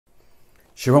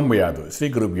శుభం భూయాదు. శ్రీ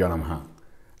గురుభ్యో నమః.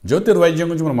 జ్యోతిర్వైద్యం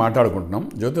గురించి మనం మాట్లాడుకుంటున్నాం.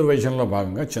 జ్యోతిర్వైద్యంలో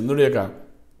భాగంగా చంద్రుడి యొక్క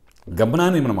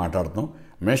గమనాన్ని మనం మాట్లాడుతున్నాం.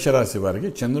 మేషరాశి వారికి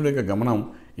చంద్రుడి యొక్క గమనం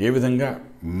ఏ విధంగా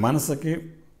మనసుకి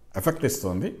ఎఫెక్ట్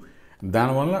ఇస్తుంది,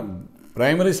 దానివల్ల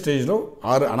ప్రైమరీ స్టేజ్లో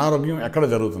అనారోగ్యం ఎక్కడ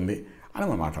జరుగుతుంది అని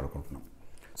మనం మాట్లాడుకుంటున్నాం.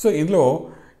 సో ఇందులో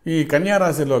ఈ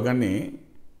కన్యారాశిలో కానీ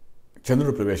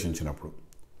చంద్రుడు ప్రవేశించినప్పుడు,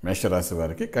 మేషరాశి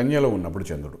వారికి కన్యలో ఉన్నప్పుడు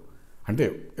చంద్రుడు అంటే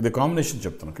ఇది కాంబినేషన్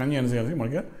చెప్తున్నాం. కన్య అనేసి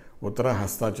మనకి ఉత్తర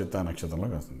హస్త చిత్త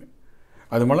నక్షత్రంలోకి వస్తుంది.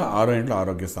 అది మళ్ళీ 6వ ఇంట్లో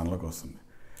ఆరోగ్య స్థానంలోకి వస్తుంది.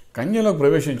 కన్యలో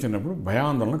ప్రవేశించినప్పుడు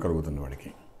భయాందోళన కలుగుతుంది. వాడికి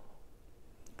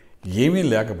ఏమీ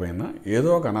లేకపోయినా ఏదో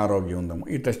ఒక అనారోగ్యం ఉందామో,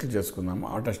 ఈ టెస్టులు చేసుకుందామా,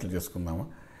 ఆ టెస్టులు చేసుకుందామా,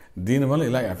 దీనివల్ల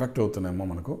ఇలా ఎఫెక్ట్ అవుతున్నామో,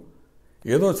 మనకు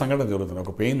ఏదో సంఘటన జరుగుతుంది.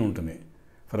 ఒక పెయిన్ ఉంటుంది.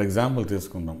 ఫర్ ఎగ్జాంపుల్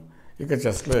తీసుకుందాం, ఇక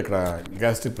చెస్ట్లో ఇక్కడ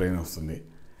గ్యాస్ట్రిక్ పెయిన్ వస్తుంది.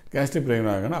 గ్యాస్ట్రిక్ పెయిన్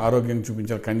రాగానే ఆరోగ్యం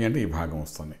చూపించాలి. కన్య అంటే ఈ భాగం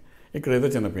వస్తుంది. ఇక్కడ ఏదో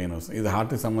చిన్న పెయిన్ వస్తుంది. ఇది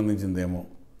హార్ట్కి సంబంధించిందేమో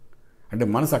అంటే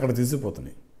మనసు అక్కడ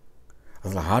తీసిపోతుంది.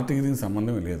 అసలు హార్ట్కి దీనికి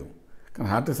సంబంధమే లేదు, కానీ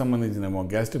హార్ట్కి సంబంధించినేమో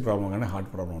గ్యాస్ట్రిక్ ప్రాబ్లం కానీ హార్ట్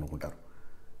ప్రాబ్లం అనుకుంటారు.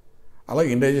 అలా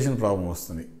ఇండైజెషన్ ప్రాబ్లం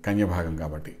వస్తుంది కన్య భాగం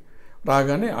కాబట్టి.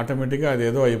 రాగానే ఆటోమేటిక్గా అది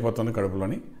ఏదో అయిపోతుంది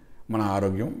కడుపులోని, మన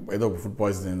ఆరోగ్యం ఏదో ఫుడ్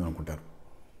పాయిజన్ అయింది అనుకుంటారు.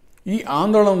 ఈ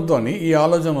ఆందోళనతో, ఈ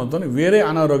ఆలోచనలతో వేరే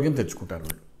అనారోగ్యం తెచ్చుకుంటారు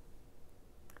వీళ్ళు.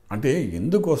 అంటే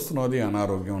ఎందుకు వస్తున్నది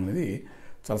అనారోగ్యం అనేది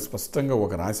చాలా స్పష్టంగా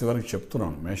ఒక రాశి వారికి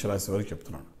చెప్తున్నాను, మేషరాశి వారికి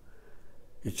చెప్తున్నాను.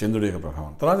 ఈ చంద్రుడి యొక్క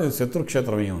ప్రభావం. తర్వాత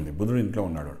శత్రుక్షేత్రం ఉంది, బుధుడు ఇంట్లో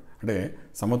ఉన్నాడు, అంటే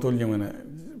సమతుల్యమైన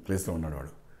ప్లేస్లో ఉన్నాడు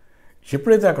వాడు.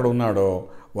 ఎప్పుడైతే అక్కడ ఉన్నాడో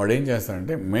వాడు ఏం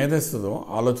చేస్తాడంటే మేధస్సుతో,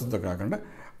 ఆలోచనతో కాకుండా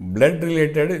బ్లడ్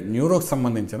రిలేటెడ్ న్యూరోకి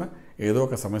సంబంధించిన ఏదో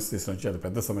ఒక సమస్య తీసుకొని వచ్చి అది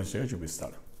పెద్ద సమస్యగా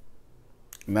చూపిస్తాడు.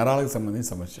 నరాలకు సంబంధించిన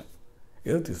సమస్య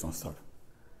ఏదో తీసుకొని వస్తాడు.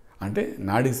 అంటే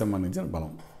నాడికి సంబంధించిన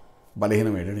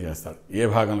బలహీనమయ్యేటట్టు చేస్తాడు. ఏ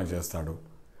భాగంలో చేస్తాడు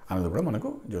అనేది కూడా మనకు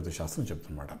జ్యోతిశాస్త్రం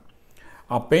చెప్తున్నమాట.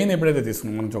 ఆ పెయిన్ ఎప్పుడైతే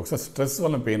తీసుకున్నాం, మనకి ఒకసారి స్ట్రెస్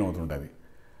వల్ల పెయిన్ అవుతుంటుంది.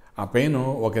 ఆ పెయిన్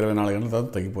ఒక 24 గంటల తర్వాత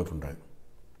తగ్గిపోతుంటుంది.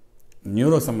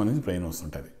 న్యూరోకి సంబంధించి పెయిన్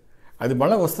వస్తుంటుంది. అది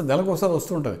మళ్ళీ వస్తుంది, నెలకు ఒకసారి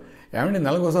వస్తూ ఉంటుంది. ఏమంటే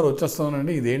నెలకు ఒకసారి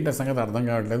వచ్చేస్తుందండి, ఇదేంటి సంగతి అర్థం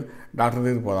కావట్లేదు, డాక్టర్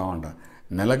దగ్గరికి పోదామంట.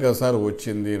 నెలకు ఒకసారి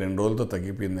వచ్చింది, 2 రోజులతో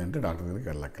తగ్గిపోయింది అంటే డాక్టర్ దగ్గరికి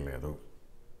వెళ్ళక్కర్లేదు.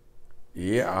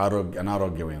 ఏ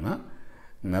అనారోగ్యమైనా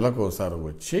నెలకు ఒకసారి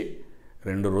వచ్చి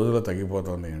 2 రోజుల్లో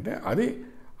తగ్గిపోతుంది అంటే అది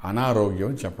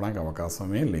అనారోగ్యం చెప్పడానికి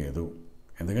అవకాశమే లేదు.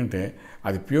 ఎందుకంటే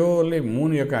అది ప్యూర్లీ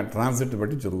మూన్ యొక్క ట్రాన్సిట్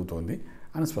బట్టి జరుగుతుంది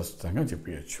అని స్పష్టంగా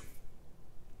చెప్పవచ్చు.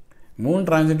 మూన్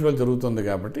ట్రాన్సిట్ వల్ల జరుగుతుంది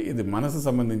కాబట్టి ఇది మనసు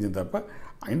సంబంధించిన తప్ప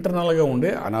ఇంటర్నల్గా ఉండే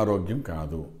అనారోగ్యం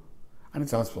కాదు అని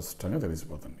చాలా స్పష్టంగా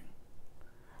తెలిసిపోతుంది.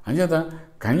 అంచేత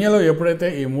కన్యలో ఎప్పుడైతే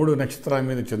ఈ 3 నక్షత్రాల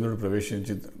మీద చంద్రుడు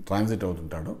ప్రవేశించి ట్రాన్సిట్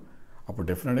అవుతుంటాడో అప్పుడు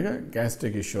డెఫినెట్గా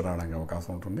గ్యాస్ట్రిక్ ఇష్యూ రావడానికి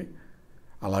అవకాశం ఉంటుంది.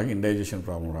 అలాగే ఇండైజెషన్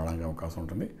ప్రాబ్లం రావడానికి అవకాశం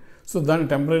ఉంటుంది. సో దాన్ని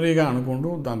టెంపరీగా అనుకుంటూ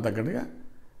దాని తగ్గట్టుగా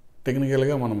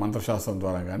టెక్నికల్గా మనం మంత్రశాస్త్రం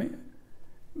ద్వారా కానీ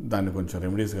దాన్ని కొంచెం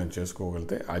రెమెడీస్ కానీ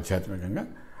చేసుకోగలిగితే ఆధ్యాత్మికంగా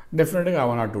డెఫినెట్గా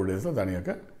 1 or 2 డేస్లో దాని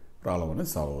యొక్క ప్రాబ్లం అనేది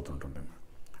సాల్వ్ అవుతుంటుంది.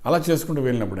 అలా చేసుకుంటూ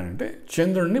వెళ్ళినప్పుడు ఏంటంటే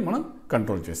చంద్రుడిని మనం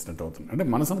కంట్రోల్ చేసినట్టు అవుతుంది, అంటే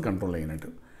మనసును కంట్రోల్ అయినట్టు.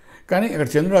 కానీ ఇక్కడ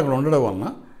చంద్రుడు అక్కడ ఉండడం వలన,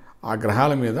 ఆ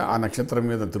గ్రహాల మీద, ఆ నక్షత్రం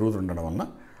మీద తిరుగుతుండడం వలన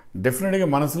డెఫినెట్గా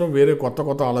మనసులో వేరే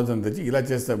కొత్త ఆలోచన తెచ్చి ఇలా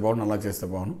చేస్తే బాగుండు, అలా చేస్తే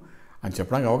బాగుండు అని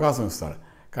చెప్పడానికి అవకాశం ఇస్తాడు.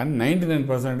 కానీ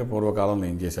 99% పూర్వకాలంలో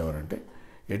ఏం చేసేవారంటే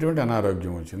ఎటువంటి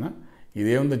అనారోగ్యం వచ్చినా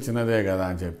ఇదేముంది చిన్నదే కదా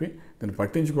అని చెప్పి దీన్ని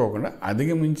పట్టించుకోకుండా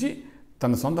అధిగమించి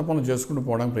తన సొంత పనులు చేసుకుంటూ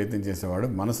పోవడానికి ప్రయత్నం చేసేవాడు,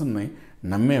 మనసుని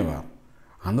నమ్మేవారు.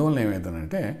 అందువల్ల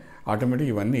ఏమవుతుందంటే ఆటోమేటిక్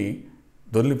ఇవన్నీ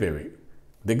దొర్లిపోయేవి,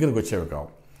 దగ్గరికి వచ్చేవి కావు.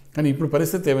 కానీ ఇప్పుడు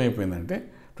పరిస్థితి ఏమైపోయిందంటే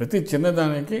ప్రతి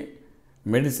చిన్నదానికి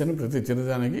మెడిసిన్, ప్రతి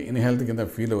చిన్నదానికి ఇన్హెల్త్ కింద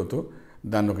ఫీల్ అవుతూ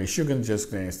దాన్ని ఒక ఇష్యూ కింద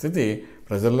చేసుకునే స్థితి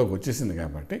ప్రజల్లోకి వచ్చేసింది.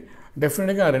 కాబట్టి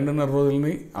డెఫినెట్గా 2.5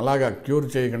 రోజులని అలాగా క్యూర్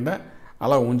చేయకుండా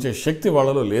అలా ఉంచే శక్తి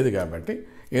వాళ్ళలో లేదు. కాబట్టి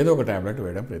ఏదో ఒక ట్యాబ్లెట్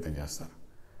వేయడం ప్రయత్నం చేస్తారు.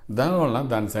 దానివల్ల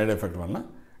దాని సైడ్ ఎఫెక్ట్ వల్ల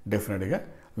డెఫినెట్గా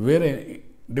వేరే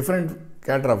డిఫరెంట్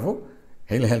క్యాటర్ ఆఫ్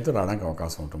హెల్త్ రావడానికి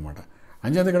అవకాశం ఉంటుందన్నమాట.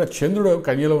 అంచేత ఇక్కడ చంద్రుడు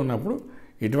కన్యలో ఉన్నప్పుడు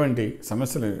ఇటువంటి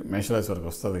సమస్యలు మేషరాశి వరకు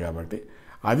వస్తుంది. కాబట్టి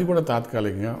అది కూడా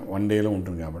తాత్కాలికంగా 1 డేలో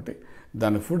ఉంటుంది. కాబట్టి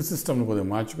దాని ఫుడ్ సిస్టమ్ని కొద్దిగా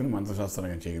మార్చుకుని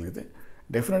మంత్రశాస్త్రంగా చేయగలిగితే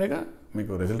డెఫినెట్గా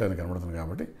మీకు రిజల్ట్ అనేది కనబడుతుంది.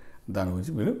 కాబట్టి దాని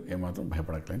గురించి మీరు ఏమాత్రం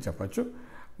భయపడక్కలేని చెప్పచ్చు.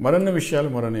 మరిన్ని విషయాలు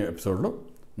మరిన్ని ఎపిసోడ్లో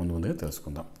ముందుగా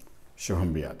తెలుసుకుందాం. శుభం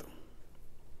బియాదు.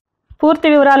 పూర్తి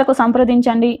వివరాలకు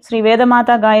సంప్రదించండి శ్రీ వేదమాత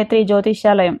గాయత్రి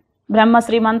జ్యోతిష్యాలయం,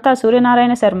 బ్రహ్మశ్రీ మంతా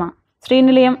సూర్యనారాయణ శర్మ, శ్రీ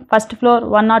నిలయం, 1st floor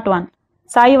 101,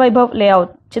 Sai Vaibhav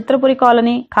layout, Chitrapuri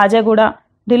colony, Khajaguda,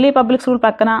 Delhi public school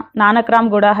పక్కన,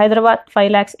 నానక్రామ్గుడ, హైదరాబాద్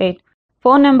 5,08,000.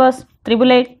 Phone numbers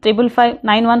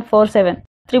 8885559147,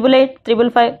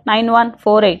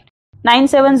 8855559148,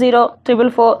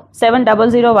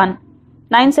 9704447001,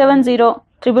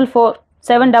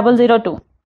 9704447002.